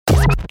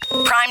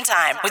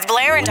Primetime with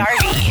Blair and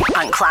RV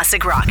on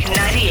Classic Rock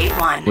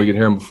 98.1. We could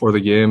hear him before the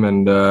game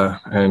and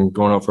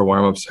going out for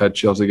warm-ups, head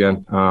chills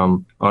again.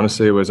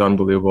 Honestly, it was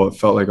unbelievable. It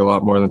felt like a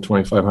lot more than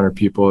 2,500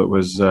 people. It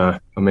was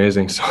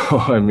amazing. So,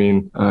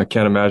 I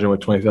can't imagine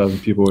what 20,000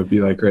 people would be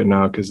like right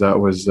now, because that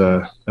was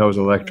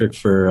electric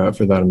for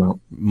that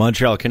amount.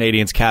 Montreal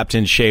Canadiens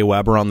captain Shea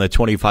Weber on the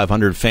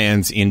 2,500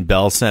 fans in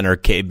Bell Centre,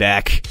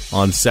 Quebec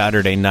on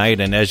Saturday night.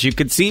 And as you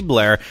could see,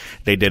 Blair,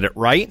 they did it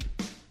right.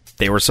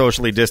 They were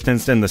socially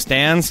distanced in the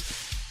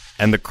stands,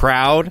 and the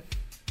crowd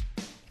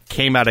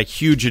came at a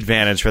huge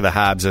advantage for the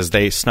Habs as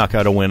they snuck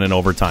out a win in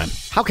overtime.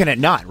 How can it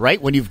not, right?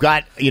 When you've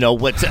got,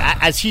 what's,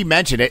 as he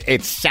mentioned,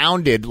 it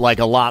sounded like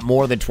a lot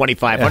more than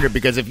 2,500,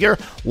 because if you're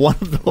one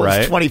of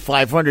those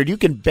 2,500, you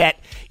can bet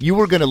you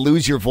were going to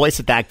lose your voice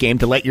at that game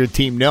to let your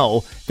team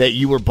know that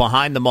you were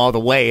behind them all the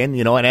way, and,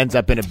 it ends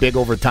up in a big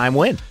overtime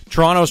win.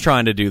 Toronto's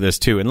trying to do this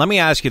too. And let me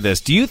ask you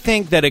this. Do you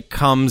think that it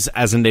comes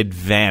as an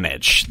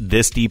advantage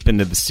this deep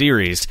into the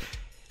series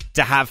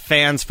to have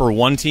fans for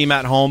one team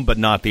at home but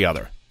not the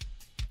other?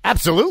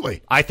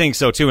 Absolutely. I think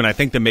so, too, and I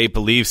think the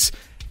Maple Leafs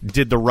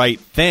did the right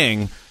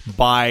thing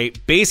by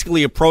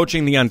basically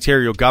approaching the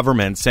Ontario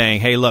government saying,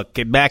 hey, look,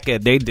 Quebec,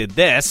 they did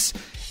this.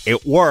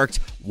 It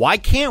worked. Why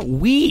can't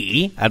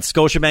we, at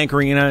Scotiabank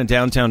Arena in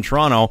downtown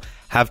Toronto,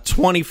 have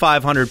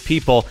 2,500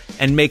 people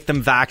and make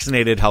them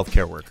vaccinated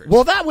healthcare workers?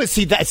 Well,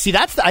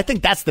 I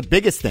think that's the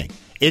biggest thing,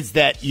 is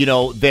that,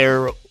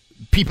 they're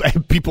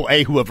people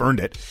A, who have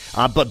earned it,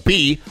 but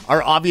B,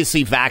 are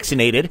obviously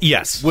vaccinated.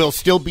 Yes. Will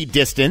still be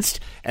distanced.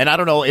 And I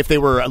don't know if they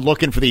were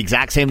looking for the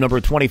exact same number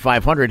of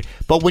 2,500,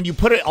 but when you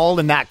put it all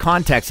in that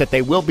context, that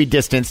they will be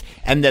distanced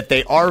and that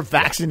they are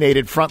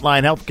vaccinated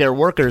frontline healthcare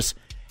workers,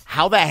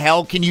 how the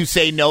hell can you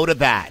say no to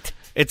that?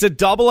 It's a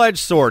double-edged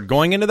sword.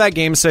 Going into that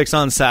Game 6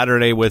 on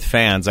Saturday with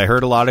fans, I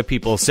heard a lot of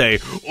people say,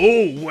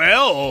 oh,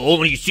 well,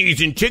 only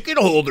season ticket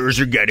holders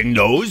are getting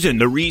those,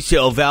 and the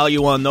resale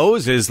value on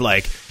those is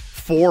like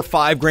 $4 or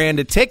 $5 grand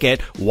a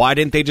ticket. Why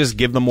didn't they just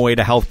give them away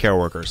to healthcare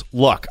workers?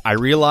 Look, I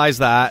realize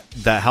that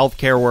the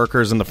healthcare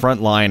workers in the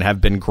front line have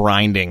been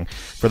grinding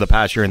for the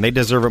past year, and they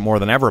deserve it more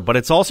than ever. But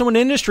it's also an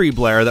industry,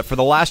 Blair, that for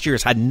the last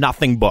years had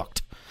nothing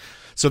booked.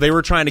 So they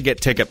were trying to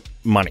get ticket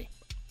money.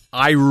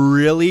 I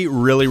really,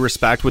 really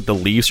respect what the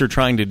Leafs are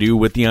trying to do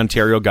with the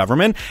Ontario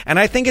government, and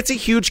I think it's a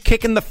huge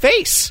kick in the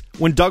face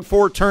when Doug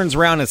Ford turns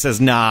around and says,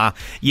 nah,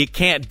 you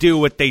can't do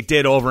what they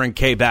did over in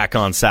Quebec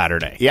on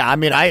Saturday. Yeah, I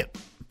mean, I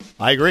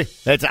agree.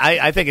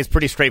 I think it's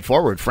pretty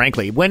straightforward,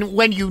 frankly. When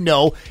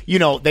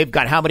they've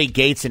got how many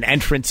gates and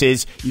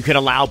entrances, you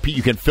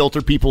can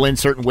filter people in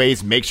certain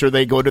ways, make sure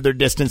they go to their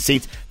distance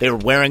seats. They were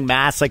wearing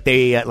masks like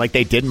they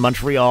did in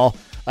Montreal.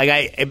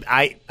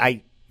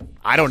 I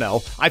don't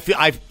know.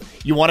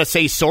 You want to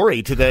say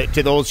sorry to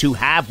those who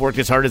have worked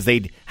as hard as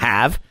they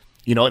have.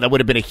 That would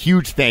have been a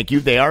huge thank you.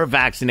 They are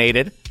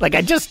vaccinated. I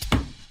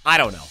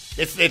don't know.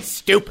 It's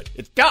stupid.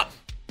 It's dumb.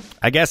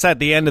 I guess at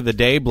the end of the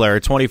day,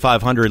 Blair,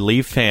 2,500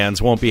 Leaf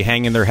fans won't be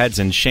hanging their heads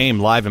in shame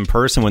live in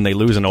person when they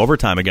lose in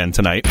overtime again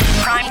tonight.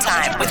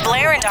 Primetime with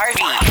Blair and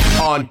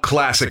RV on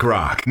Classic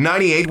Rock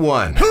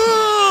 98.1.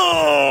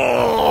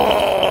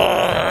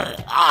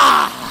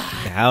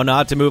 How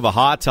not to move a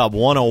hot tub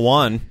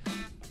 101.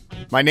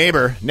 My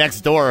neighbor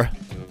next door,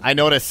 I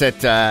noticed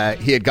that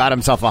he had got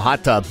himself a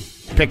hot tub,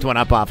 picked one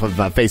up off of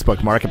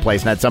Facebook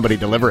Marketplace, and had somebody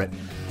deliver it.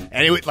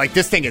 And it was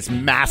this thing is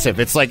massive.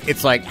 It's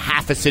like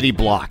half a city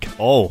block.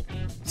 Oh,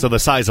 so the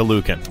size of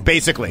Lucan.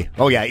 Basically.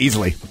 Oh, yeah,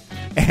 easily.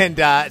 And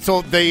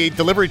so the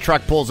delivery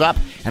truck pulls up,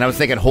 and I was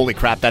thinking, holy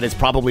crap, that is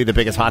probably the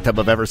biggest hot tub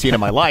I've ever seen in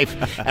my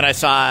life. And I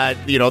saw,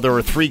 there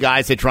were 3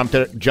 guys that jumped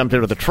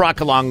out of the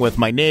truck along with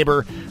my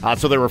neighbor.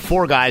 So there were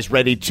 4 guys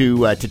ready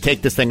to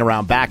take this thing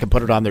around back and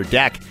put it on their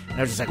deck. And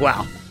I was just like,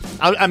 wow.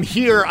 I'm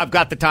here. I've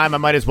got the time. I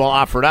might as well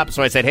offer it up.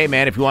 So I said, hey,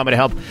 man, if you want me to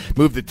help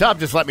move the tub,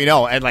 just let me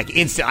know. And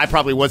instant, I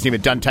probably wasn't even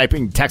done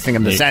texting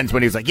him the sends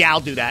when he was like, yeah, I'll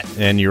do that.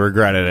 And you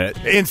regretted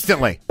it.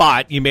 Instantly.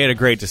 But you made a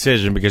great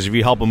decision, because if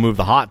you help them move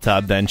the hot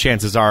tub, then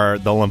chances are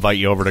they'll invite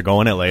you over to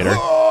go in it later.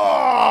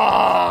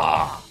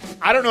 Oh,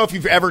 I don't know if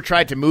you've ever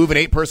tried to move an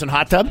 8-person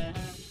hot tub.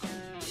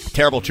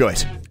 Terrible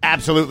choice.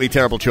 Absolutely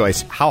terrible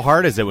choice. How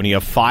hard is it when you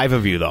have 5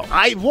 of you, though?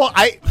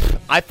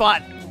 I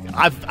thought...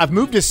 I've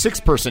moved a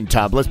 6-person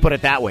tub, let's put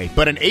it that way.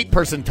 But an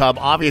 8-person tub,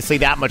 obviously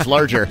that much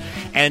larger.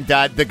 And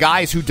the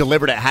guys who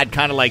delivered it had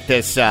kind of like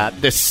this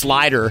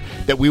slider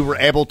that we were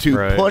able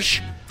to push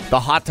the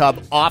hot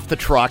tub off the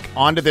truck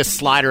onto this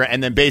slider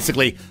and then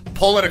basically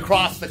pull it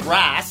across the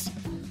grass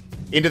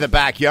into the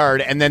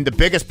backyard. And then the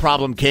biggest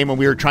problem came when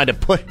we were trying to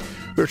push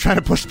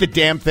the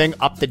damn thing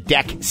up the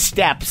deck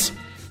steps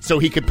so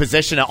he could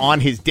position it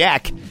on his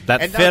deck.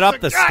 That fit up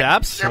the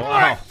steps?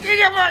 Wow.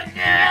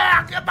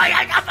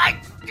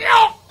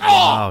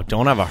 Wow,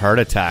 don't have a heart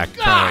attack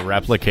trying to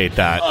replicate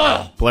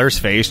that. Blair's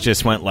face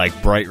just went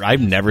bright. I've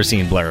never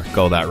seen Blair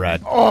go that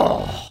red.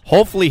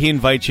 Hopefully he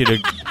invites you to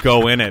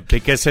go in it,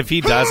 because if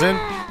he doesn't,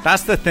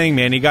 That's the thing,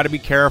 man. You got to be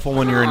careful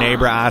when you're a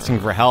neighbor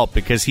asking for help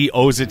because he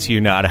owes it to you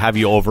now to have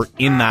you over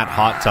in that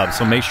hot tub.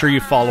 So make sure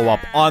you follow up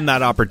on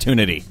that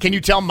opportunity. Can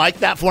you tell Mike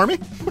that for me?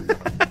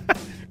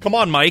 Come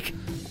on, Mike.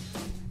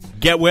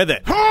 Get with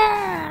it,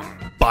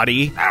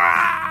 buddy.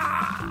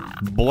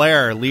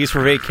 Blair leaves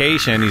for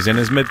vacation. He's in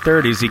his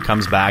mid-30s. He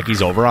comes back.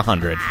 He's over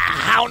 100.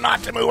 How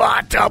not to move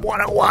on, Tub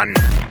 101.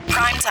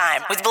 Prime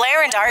Time with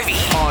Blair and Darby.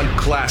 On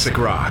Classic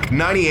Rock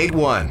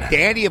 98.1.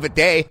 Dandy of a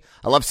day.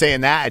 I love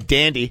saying that. A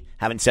dandy.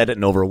 Haven't said it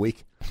in over a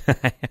week.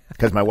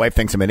 Because my wife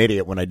thinks I'm an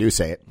idiot when I do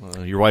say it.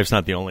 Your wife's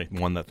not the only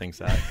one that thinks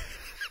that.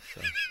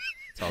 So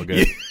it's all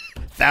good.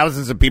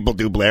 Thousands of people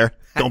do, Blair.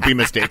 Don't be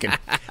mistaken.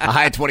 A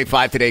high of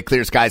 25 today.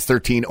 Clear skies,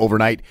 13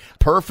 overnight.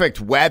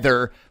 Perfect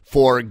weather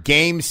for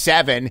Game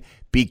 7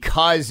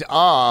 because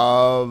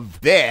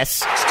of this.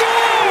 Scores!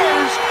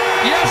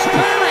 Yes,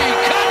 Perry,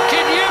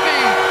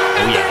 Kotkaniemi,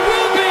 and there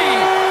will be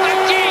a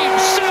Game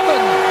 7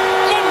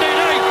 Monday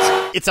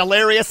night. It's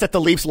hilarious that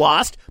the Leafs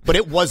lost, but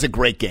it was a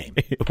great game.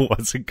 It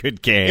was a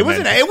good game. It was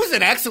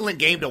an excellent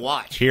game to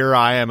watch. Here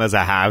I am as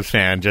a Habs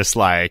fan, just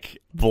like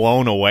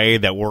blown away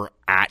that we're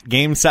at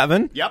Game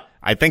 7. Yep.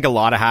 I think a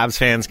lot of Habs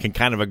fans can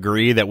kind of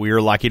agree that we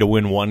were lucky to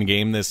win one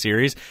game this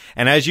series.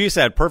 And as you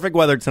said, perfect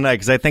weather tonight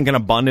because I think an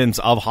abundance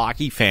of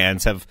hockey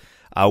fans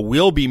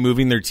will be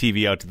moving their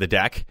TV out to the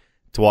deck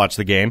to watch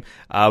the game.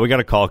 We got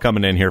a call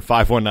coming in here,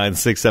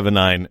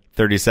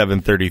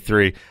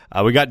 519-679-3733.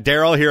 We got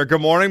Daryl here.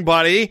 Good morning,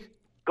 buddy.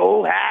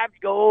 Go Habs,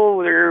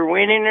 go. They're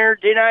winning there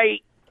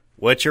tonight.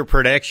 What's your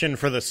prediction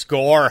for the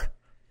score?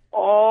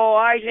 Oh,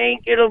 I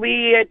think it'll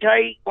be a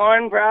tight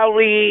one,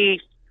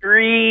 probably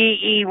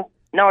 2-1.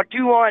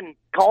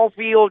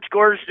 Caulfield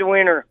scores the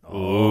winner.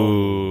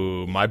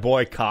 Ooh, my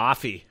boy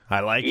Coffee.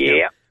 I like him.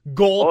 Yeah.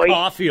 Goal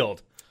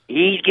Caulfield.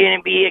 He's going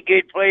to be a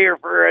good player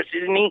for us,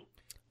 isn't he?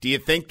 Do you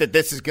think that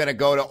this is going to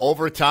go to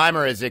overtime,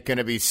 or is it going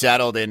to be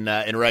settled in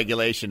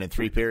regulation in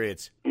 3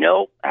 periods?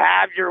 Nope.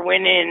 Habs are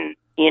winning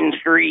in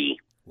 3.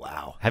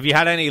 Wow. Have you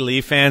had any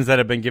Leaf fans that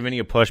have been giving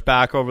you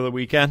pushback over the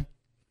weekend?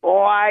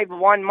 Oh, I've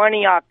won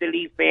money off the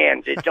Leaf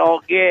fans. It's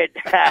all good.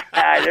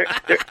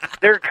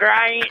 they're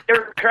crying.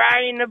 They're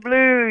crying the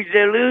blues. The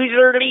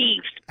loser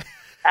Leafs.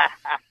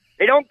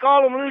 They don't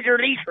call them loser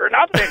Leafs for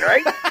nothing,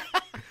 right?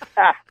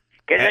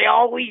 Because they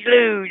always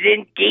lose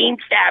in Game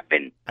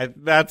 7.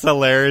 That's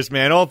hilarious,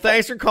 man. Oh,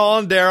 thanks for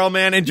calling, Daryl,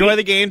 man. Enjoy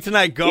the game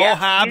tonight. Go, Yeah,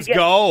 Habs,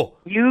 go.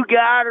 You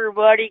got her,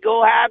 buddy.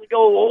 Go Habs, go.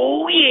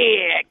 Oh,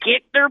 yeah.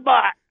 Kick their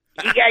butt.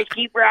 You guys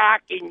keep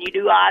rocking. You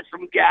do an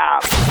awesome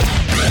job.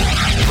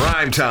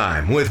 Prime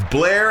Time with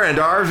Blair and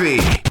RV.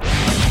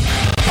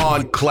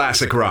 On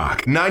Classic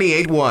Rock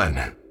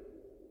 98.1.